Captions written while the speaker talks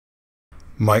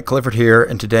Mike Clifford here,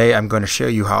 and today I'm going to show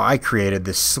you how I created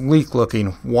this sleek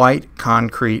looking white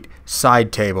concrete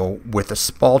side table with a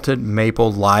spalted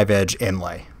maple live edge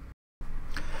inlay.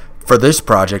 For this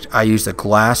project I used a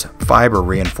glass fiber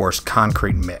reinforced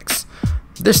concrete mix.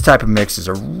 This type of mix is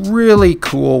a really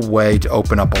cool way to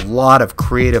open up a lot of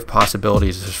creative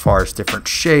possibilities as far as different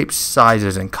shapes,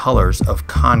 sizes, and colors of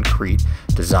concrete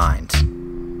designs.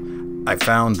 I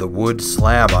found the wood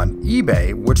slab on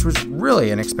eBay, which was really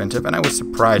inexpensive, and I was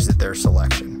surprised at their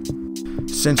selection.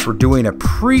 Since we're doing a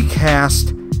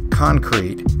precast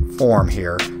concrete form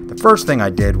here, the first thing I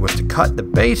did was to cut the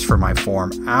base for my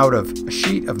form out of a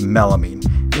sheet of melamine.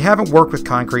 If you haven't worked with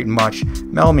concrete much,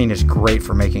 melamine is great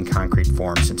for making concrete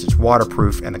forms since it's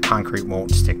waterproof and the concrete won't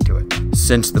stick to it.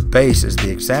 Since the base is the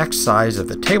exact size of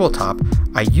the tabletop,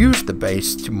 I used the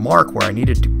base to mark where I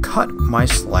needed to cut my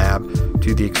slab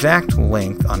to the exact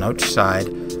length on each side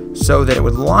so that it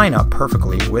would line up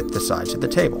perfectly with the sides of the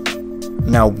table.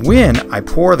 Now when I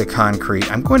pour the concrete,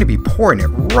 I'm going to be pouring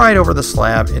it right over the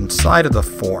slab inside of the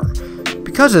form.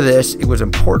 Because of this, it was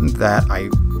important that I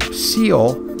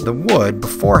seal the wood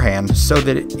beforehand so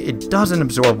that it doesn't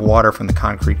absorb water from the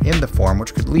concrete in the form,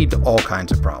 which could lead to all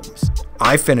kinds of problems.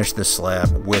 I finished this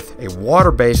slab with a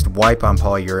water-based wipe-on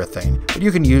polyurethane, but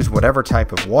you can use whatever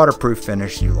type of waterproof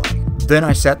finish you like. Then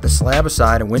I set the slab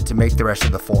aside and went to make the rest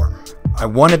of the form. I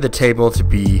wanted the table to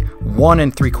be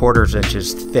 1 3/4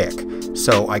 inches thick,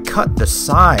 so I cut the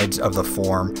sides of the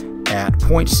form at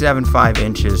 0.75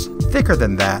 inches thicker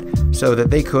than that so that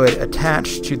they could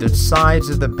attach to the sides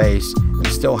of the base and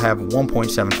still have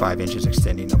 1.75 inches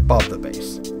extending above the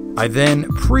base. I then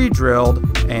pre-drilled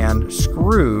and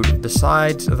screwed the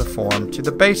sides of the form to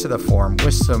the base of the form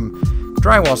with some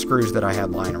drywall screws that I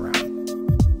had lying around.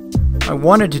 I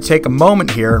wanted to take a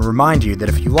moment here and remind you that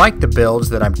if you like the builds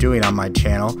that I'm doing on my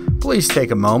channel, please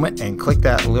take a moment and click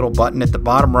that little button at the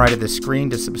bottom right of the screen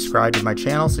to subscribe to my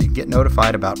channel so you can get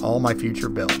notified about all my future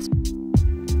builds.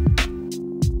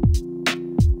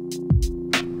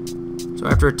 So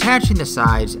after attaching the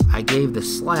sides, I gave the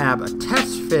slab a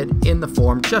test fit in the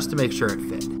form just to make sure it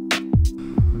fit.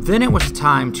 Then it was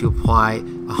time to apply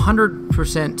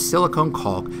 100% silicone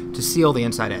caulk to seal the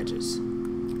inside edges.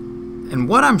 And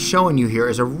what I'm showing you here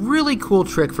is a really cool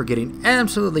trick for getting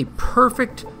absolutely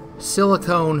perfect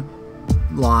silicone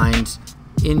lines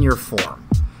in your form.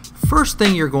 First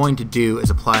thing you're going to do is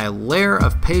apply a layer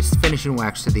of paste finishing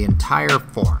wax to the entire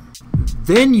form.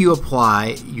 Then you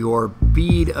apply your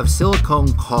bead of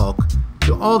silicone caulk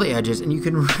to all the edges, and you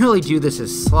can really do this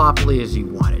as sloppily as you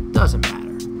want. It doesn't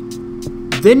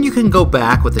matter. Then you can go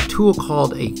back with a tool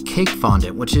called a cake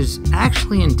fondant, which is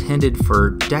actually intended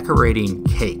for decorating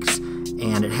cakes.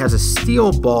 And it has a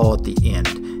steel ball at the end,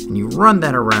 and you run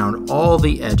that around all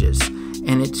the edges,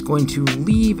 and it's going to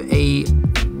leave a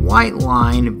white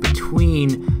line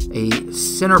between a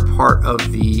center part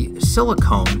of the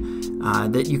silicone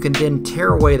that you can then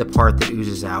tear away the part that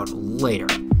oozes out later.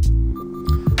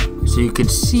 So you can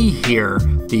see here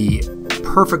the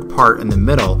perfect part in the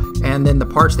middle, and then the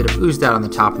parts that have oozed out on the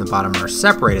top and the bottom are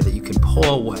separated that you can pull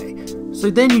away. So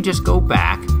then you just go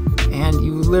back and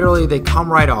they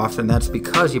come right off, and that's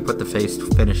because you put the face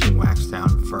finishing wax down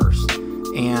first.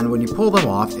 And when you pull them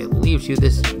off, it leaves you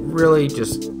this really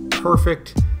just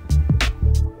perfect,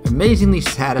 amazingly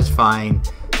satisfying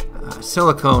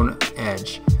silicone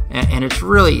edge. And it's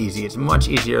really easy. It's much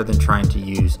easier than trying to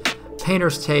use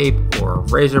painter's tape or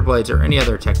razor blades or any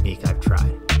other technique I've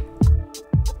tried.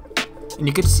 And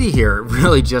you can see here, it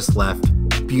really just left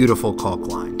beautiful caulk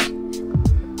lines.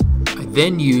 I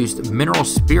then used mineral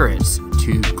spirits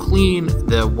to clean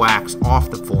the wax off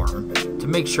the form to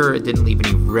make sure it didn't leave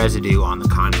any residue on the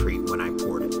concrete when I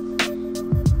poured it.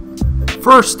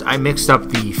 First, I mixed up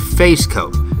the face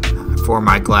coat for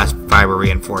my glass fiber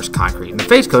reinforced concrete. And the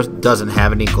face coat doesn't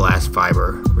have any glass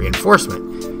fiber reinforcement.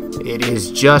 It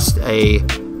is just a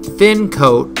thin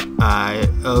coat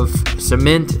of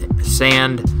cement,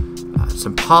 sand,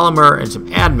 some polymer, and some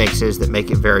admixes that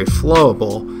make it very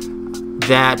flowable,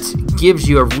 that gives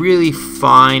you a really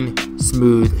fine,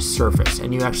 smooth surface.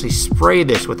 And you actually spray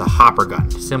this with a hopper gun,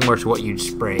 similar to what you'd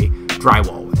spray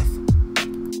drywall with.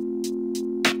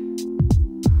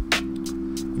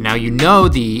 Now you know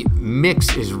the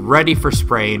mix is ready for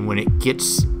spraying when it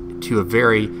gets to a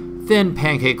very thin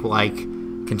pancake-like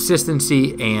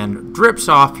consistency and drips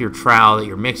off your trowel that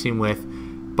you're mixing with,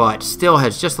 but still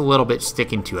has just a little bit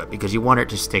sticking to it because you want it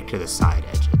to stick to the side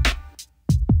edges.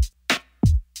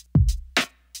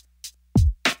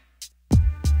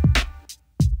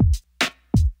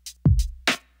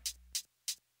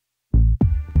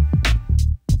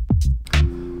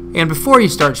 And before you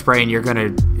start spraying, you're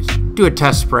going to do a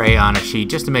test spray on a sheet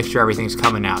just to make sure everything's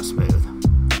coming out smooth.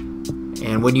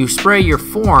 And when you spray your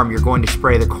form, you're going to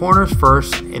spray the corners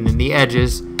first and then the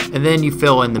edges, and then you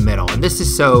fill in the middle. And this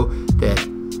is so that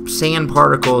sand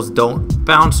particles don't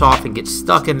bounce off and get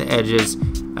stuck in the edges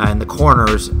and the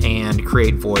corners and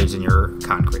create voids in your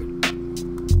concrete.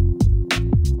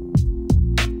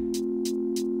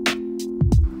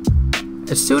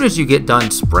 As soon as you get done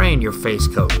spraying your face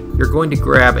coat, you're going to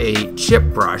grab a chip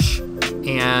brush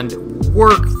and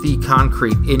work the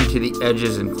concrete into the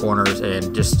edges and corners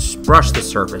and just brush the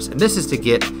surface. And this is to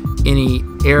get any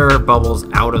air bubbles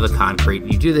out of the concrete.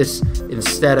 You do this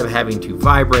instead of having to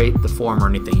vibrate the form or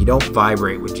anything. You don't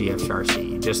vibrate with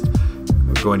GFRC. You just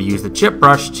are going to use the chip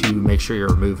brush to make sure you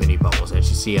remove any bubbles, as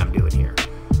you see I'm doing here.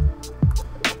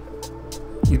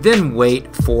 You then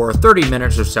wait for 30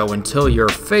 minutes or so until your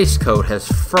face coat has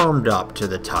firmed up to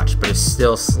the touch, but is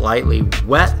still slightly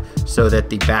wet so that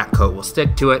the back coat will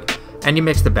stick to it, and you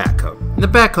mix the back coat. And the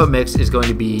back coat mix is going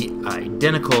to be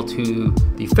identical to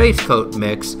the face coat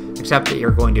mix, except that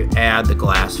you're going to add the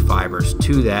glass fibers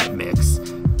to that mix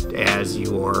as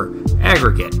your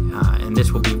aggregate. And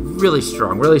this will be really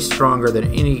strong, really stronger than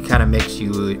any kind of mix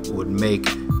you would make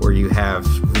where you have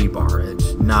rebar.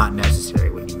 It's not necessary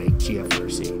when you make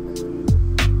GFRC.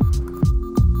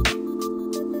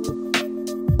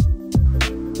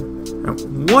 Now,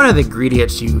 one of the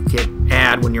ingredients you can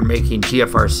add when you're making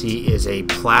GFRC is a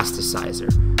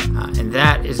plasticizer, and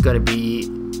that is going to be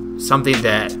something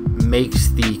that makes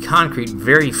the concrete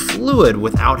very fluid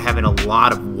without having a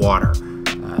lot of water.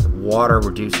 Water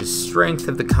reduces strength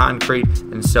of the concrete,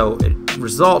 and so it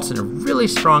results in a really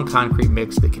strong concrete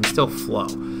mix that can still flow.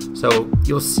 So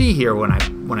you'll see here when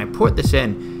I put this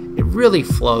in, it really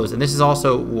flows, and this is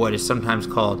also what is sometimes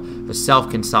called a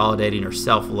self-consolidating or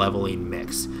self-leveling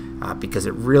mix, because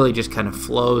it really just kind of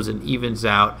flows and evens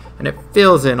out, and it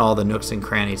fills in all the nooks and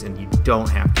crannies, and you don't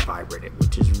have to vibrate it,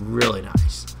 which is really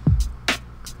nice.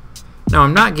 Now,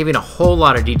 I'm not giving a whole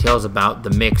lot of details about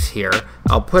the mix here.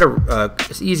 I'll put an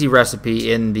easy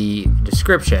recipe in the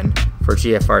description for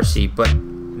GFRC, but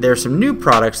there's some new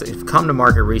products that have come to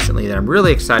market recently that I'm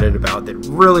really excited about that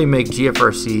really make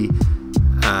GFRC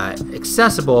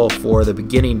accessible for the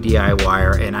beginning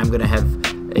DIYer, and I'm going to have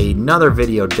another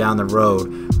video down the road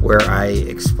where I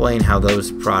explain how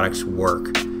those products work.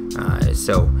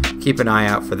 So keep an eye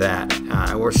out for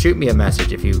that, or shoot me a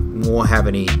message if you will have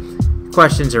any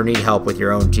questions or need help with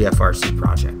your own GFRC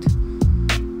project.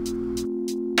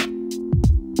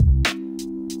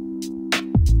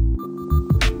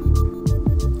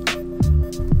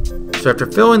 So after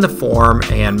filling the form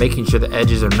and making sure the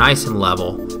edges are nice and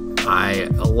level, I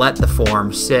let the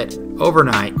form sit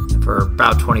overnight for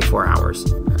about 24 hours.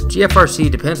 GFRC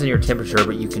depends on your temperature,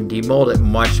 but you can demold it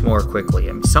much more quickly.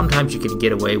 I mean, sometimes you can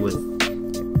get away with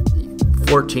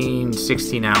 14,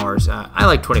 16 hours. I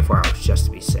like 24 hours just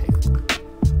to be safe.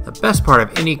 The best part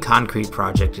of any concrete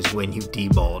project is when you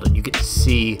demold and you get to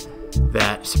see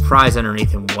that surprise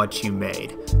underneath and what you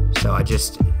made. So I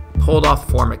just pulled off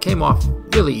the form. It came off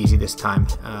really easy this time.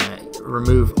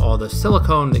 Remove all the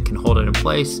silicone that can hold it in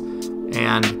place,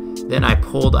 and then I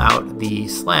pulled out the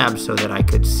slab so that I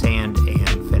could sand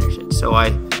and finish it. So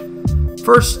I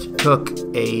first took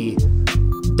a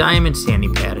diamond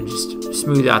sanding pad and just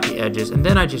smoothed out the edges, and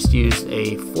then I just used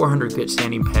a 400 grit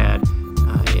sanding pad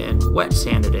and wet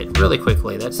sanded it really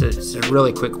quickly. It's a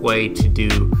really quick way to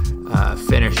do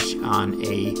finish on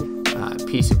a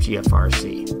piece of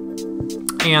GFRC.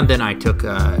 And then I took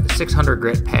a 600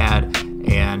 grit pad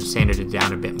and sanded it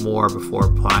down a bit more before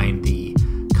applying the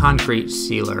concrete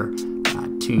sealer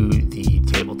to the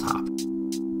tabletop.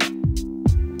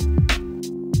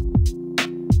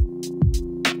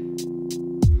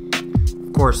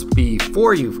 Of course,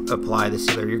 before you apply the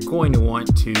sealer, you're going to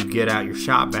want to get out your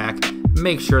shop vac,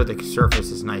 make sure the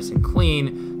surface is nice and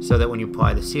clean so that when you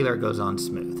apply the sealer, it goes on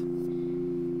smooth.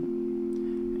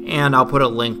 And I'll put a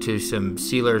link to some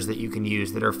sealers that you can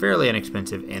use that are fairly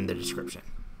inexpensive in the description.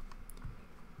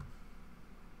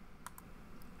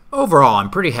 Overall, I'm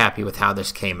pretty happy with how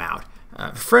this came out.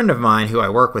 A friend of mine who I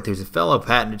work with, who's a fellow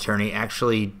patent attorney,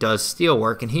 actually does steel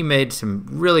work, and he made some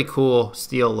really cool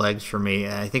steel legs for me.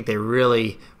 And I think they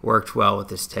really worked well with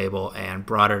this table and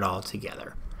brought it all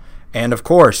together. And of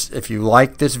course, if you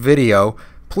like this video,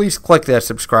 please click that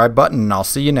subscribe button, and I'll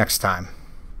see you next time.